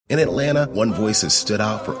In Atlanta, one voice has stood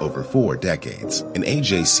out for over 4 decades. An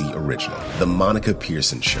AJC original, The Monica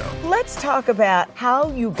Pearson Show. Let's talk about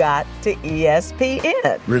how you got to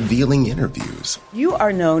ESPN. Revealing interviews. You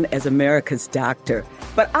are known as America's doctor,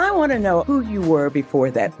 but I want to know who you were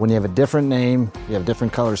before that. When you have a different name, you have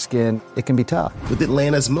different color skin, it can be tough. With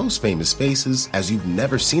Atlanta's most famous faces as you've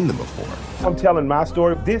never seen them before. I'm telling my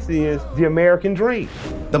story. This is the American dream.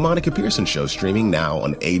 The Monica Pearson Show, streaming now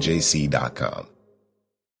on AJC.com.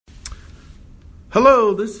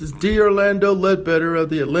 Hello, this is D. Orlando Ledbetter of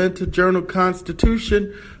the Atlanta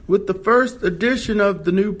Journal-Constitution with the first edition of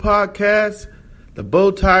the new podcast, The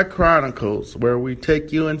Bowtie Chronicles, where we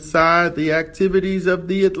take you inside the activities of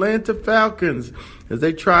the Atlanta Falcons as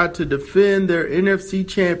they try to defend their NFC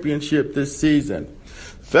championship this season.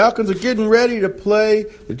 Falcons are getting ready to play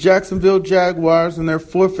the Jacksonville Jaguars in their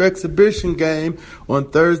 4th exhibition game on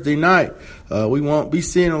Thursday night. We won't be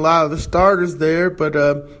seeing a lot of the starters there, but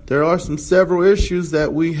there are several issues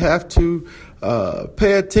that we have to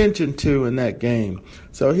pay attention to in that game.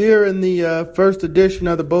 So here in the first edition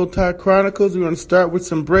of the Bowtie Chronicles, we're going to start with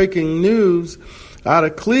some breaking news out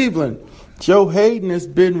of Cleveland. Joe Hayden has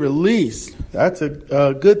been released. That's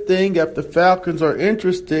a good thing if the Falcons are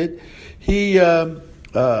interested.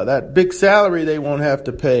 That big salary they won't have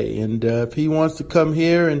to pay. And if he wants to come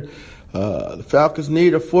here and the Falcons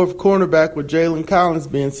need a 4th cornerback with Jalen Collins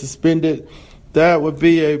being suspended, that would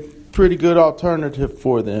be a pretty good alternative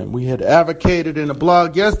for them. We had advocated in a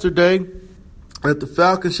blog yesterday that the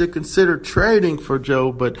Falcons should consider trading for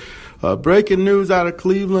Joe, but breaking news out of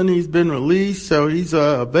Cleveland, he's been released, so he's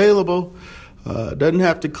available. Doesn't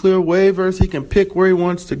have to clear waivers. He can pick where he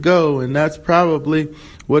wants to go, and that's probably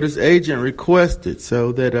what his agent requested,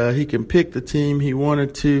 so that he can pick the team he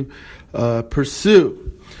wanted to pursue.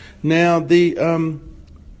 Now, the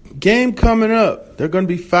game coming up, there are going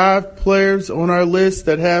to be 5 players on our list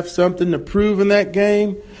that have something to prove in that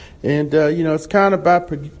game, and it's kind of by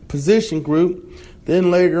position group.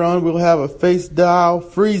 Then later on, we'll have a face dial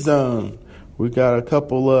free zone. We got a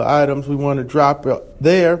couple of items we want to drop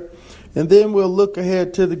there. And then we'll look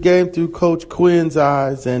ahead to the game through Coach Quinn's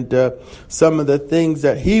eyes and some of the things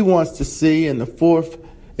that he wants to see in the 4th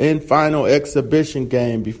and final exhibition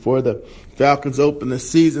game before the Falcons open the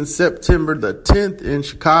season September the 10th in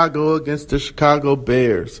Chicago against the Chicago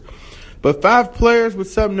Bears. But 5 players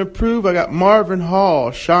with something to prove. I got Marvin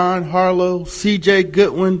Hall, Sean Harlow, C.J.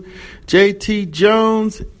 Goodwin, J.T.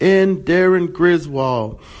 Jones, and Darren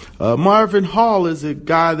Griswold. Marvin Hall is a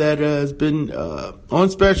guy that has been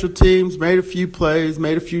on special teams, made a few plays,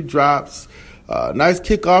 made a few drops, nice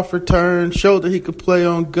kickoff return, showed that he could play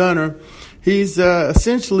on gunner. He's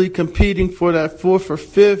essentially competing for that 5th or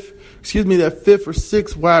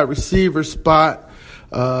 6th wide receiver spot.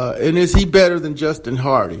 And is he better than Justin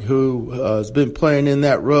Hardy, who has been playing in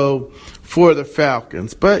that role for the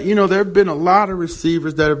Falcons? But, there have been a lot of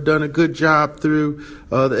receivers that have done a good job through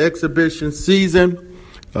the exhibition season,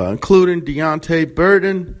 including Deontay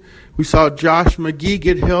Burton. We saw Josh McGee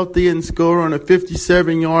get healthy and score on a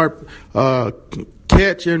 57-yard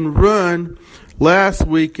catch and run last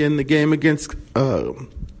week in the game against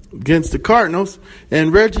the Cardinals.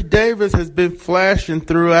 And Reggie Davis has been flashing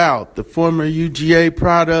throughout. The former UGA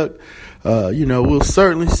product, we'll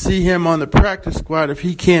certainly see him on the practice squad if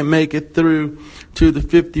he can't make it through to the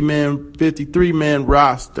 53-man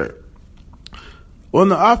roster. On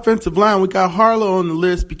the offensive line, we got Harlow on the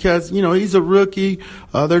list because, he's a rookie.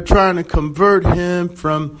 They're trying to convert him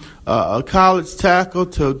from a college tackle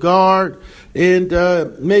to a guard. And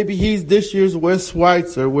maybe he's this year's Wes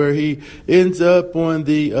Schweitzer, where he ends up on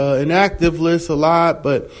the inactive list a lot,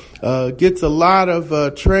 but gets a lot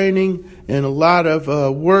of training and a lot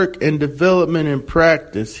of work and development and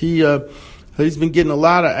practice. He's been getting a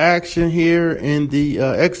lot of action here in the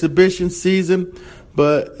exhibition season.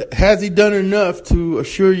 But has he done enough to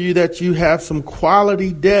assure you that you have some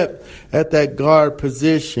quality depth at that guard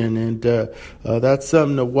position? And that's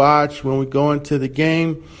something to watch when we go into the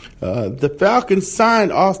game. The Falcons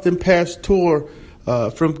signed Austin Pastore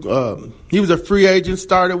he was a free agent,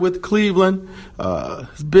 started with Cleveland.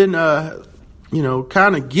 Has been,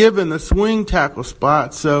 kind of given the swing tackle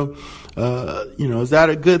spot. So, is that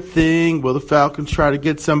a good thing? Will the Falcons try to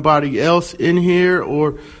get somebody else in here,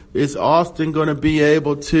 or is Austin going to be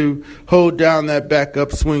able to hold down that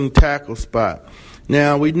backup swing tackle spot?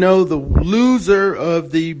 Now, we know the loser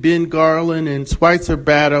of the Ben Garland and Schweitzer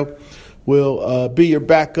battle will be your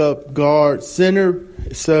backup guard center.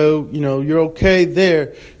 So, you're okay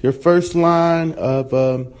there. Your first line of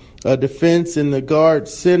defense in the guard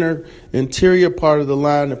center interior part of the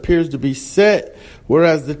line appears to be set,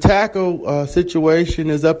 whereas the tackle situation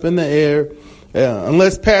is up in the air.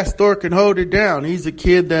 unless Pastor can hold it down. He's a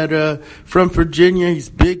kid that from Virginia. He's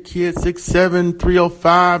a big kid, 6'7",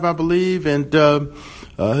 305, I believe, and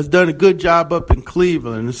has done a good job up in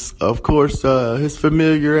Cleveland. Of course, his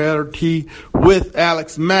familiarity with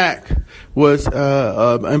Alex Mack was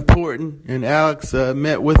important, and Alex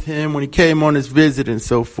met with him when he came on his visit and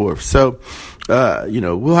so forth. So,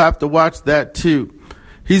 we'll have to watch that too.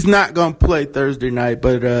 He's not going to play Thursday night,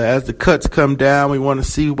 but as the cuts come down, we want to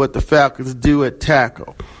see what the Falcons do at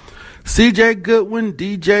tackle. C.J. Goodwin,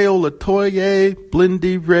 DJ Olatoye,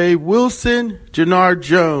 Blindy Ray Wilson, Jannard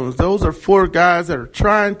Jones. Those are 4 guys that are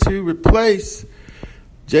trying to replace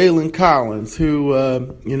Jalen Collins, who,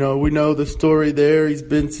 we know the story there. He's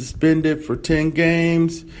been suspended for 10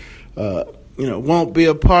 games, won't be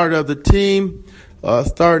a part of the team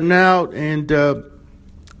starting out, and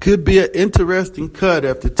could be an interesting cut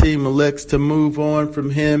if the team elects to move on from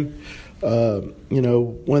him,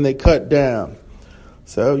 when they cut down.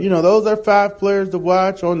 So, those are 5 players to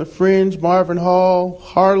watch on the fringe. Marvin Hall,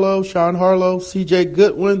 Sean Harlow, C.J.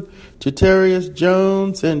 Goodwin, Jatarius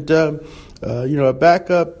Jones, and, a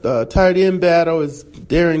backup tight end battle is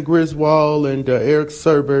Darren Griswold and Eric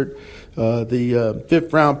Serbert, the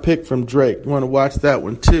 5th-round pick from Drake. You want to watch that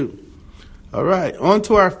one, too. All right, on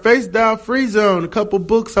to our Face Down Free Zone. A couple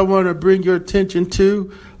books I want to bring your attention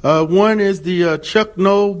to. One is the Chuck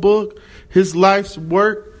Noll book, His Life's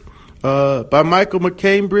Work, by Michael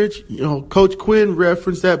McCambridge. Coach Quinn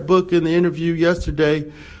referenced that book in the interview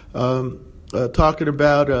yesterday, talking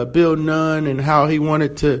about Bill Nunn and how he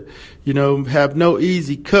wanted to, have no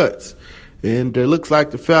easy cuts. And it looks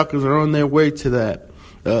like the Falcons are on their way to that.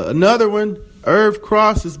 Another one, Irv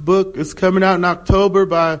Cross's book, is coming out in October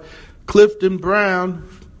by Clifton Brown.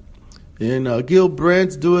 And Gil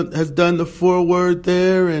Brandt's has done the foreword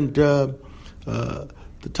there. And the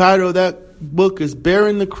title of that book is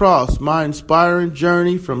Bearing the Cross, My Inspiring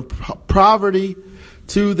Journey from Poverty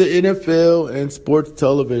to the NFL and Sports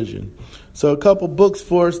Television. So a couple books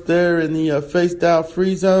for us there in the Face Down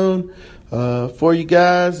Free Zone for you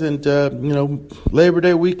guys. And, Labor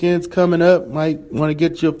Day weekend's coming up. Might want to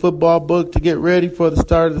get you a football book to get ready for the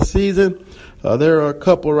start of the season. There are a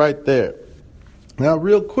couple right there. Now,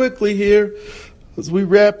 real quickly here, as we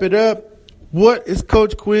wrap it up, what is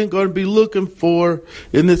Coach Quinn going to be looking for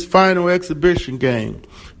in this final exhibition game?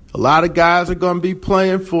 A lot of guys are going to be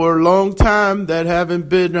playing for a long time that haven't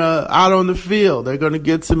been out on the field. They're going to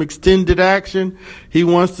get some extended action. He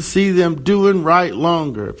wants to see them doing right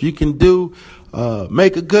longer. If you can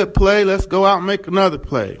make a good play, let's go out and make another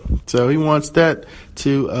play. So he wants that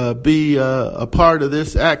to be a part of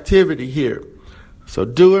this activity here. So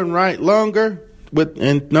doing right longer.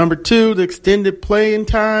 And number 2, the extended playing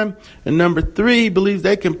time. And number 3, he believes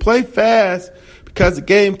they can play fast because the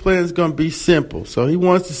game plan is going to be simple. So he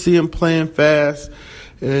wants to see them playing fast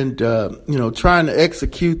and, trying to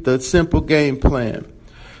execute the simple game plan.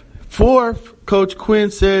 4th, Coach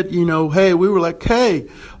Quinn said, we were like,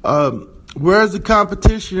 where's the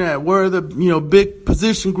competition at? Where are the, big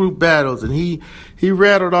position group battles? And he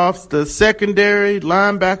rattled off the secondary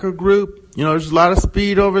linebacker group. There's a lot of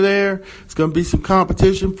speed over there. It's going to be some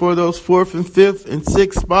competition for those 4th and 5th and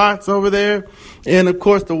 6th spots over there. And, of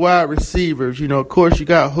course, the wide receivers. Of course, you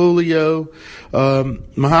got Julio,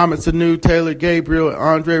 Mohamed Sanu, Taylor Gabriel,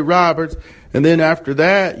 Andre Roberts. And then after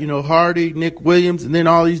that, Hardy, Nick Williams, and then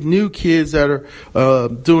all these new kids that are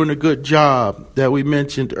doing a good job that we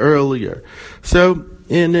mentioned earlier. So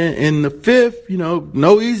in the 5th,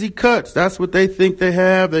 no easy cuts. That's what they think they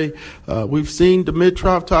have. We've seen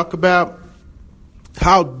Dimitrov talk about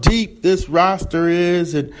how deep this roster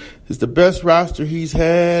is, and it's the best roster he's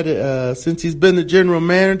had since he's been the general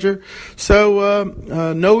manager. So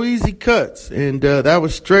no easy cuts, and that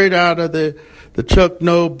was straight out of the Chuck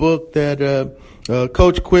Noll book that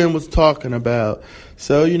Coach Quinn was talking about.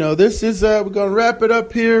 So this is we're gonna wrap it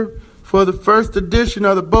up here for the first edition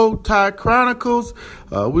of the Bow Tie Chronicles.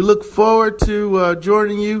 We look forward to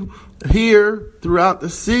joining you here throughout the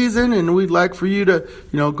season, and we'd like for you to,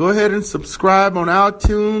 go ahead and subscribe on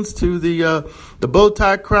iTunes to the Bow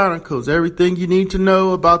Tie Chronicles. Everything you need to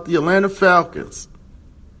know about the Atlanta Falcons.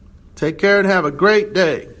 Take care and have a great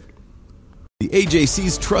day. The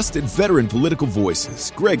AJC's trusted veteran political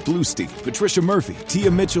voices, Greg Bluestein, Patricia Murphy,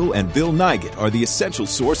 Tia Mitchell, and Bill Nighet, are the essential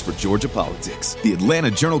source for Georgia politics. The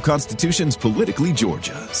Atlanta Journal-Constitution's Politically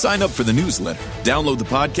Georgia. Sign up for the newsletter, download the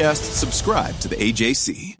podcast, subscribe to the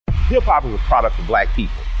AJC. Hip-hop is a product of black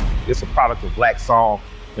people. It's a product of black song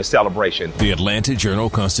and celebration. The Atlanta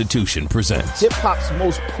Journal-Constitution presents hip-hop's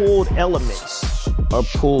most pulled elements are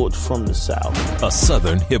pulled from the South. A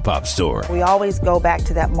Southern hip-hop story. We always go back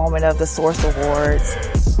to that moment of the Source Awards.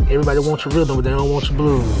 Everybody wants your rhythm, but they don't want your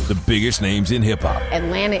blues. The biggest names in hip-hop.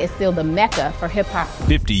 Atlanta is still the mecca for hip-hop.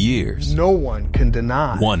 50 years. No one can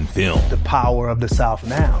deny one film. The power of the South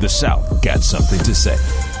now. The South got something to say.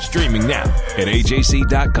 Streaming now at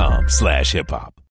ajc.com/hiphop.